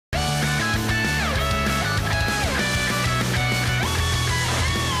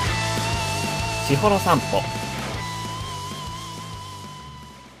しほろ散歩。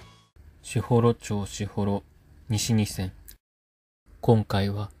士幌町士幌西2線。今回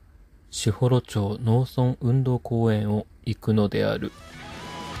は士幌町農村運動公園を行くのである。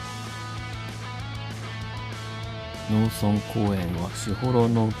農村公園は士幌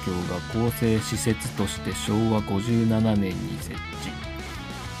農協が公正施設として昭和57年に設置。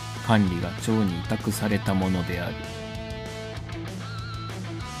管理が町に委託されたものである。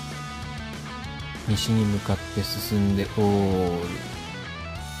西に向かって進んでおる。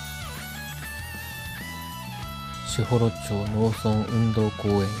士幌町農村運動公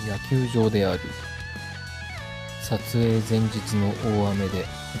園野球場である。撮影前日の大雨で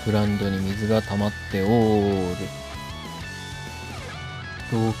グラウンドに水が溜まっておる。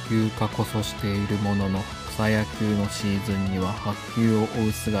老朽化こそしているものの、草野球のシーズンには白球を追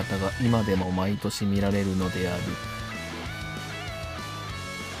う姿が今でも毎年見られるのである。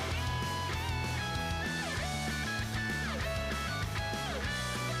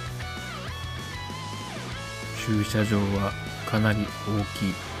駐車場はかなり大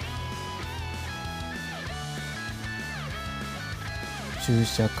きい。駐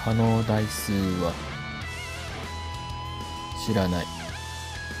車可能台数は知らない。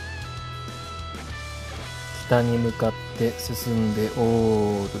北に向かって進んで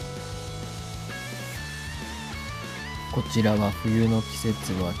おる。こちらは冬の季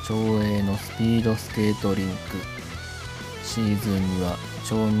節は町営のスピードスケートリンク。シーズンには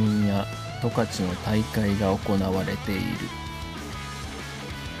町民や十勝の大会が行われている。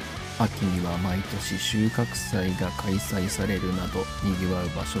秋には毎年収穫祭が開催されるなど賑わう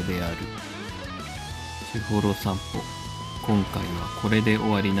場所である。士幌散歩、今回はこれで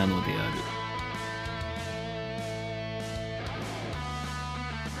終わりなのである。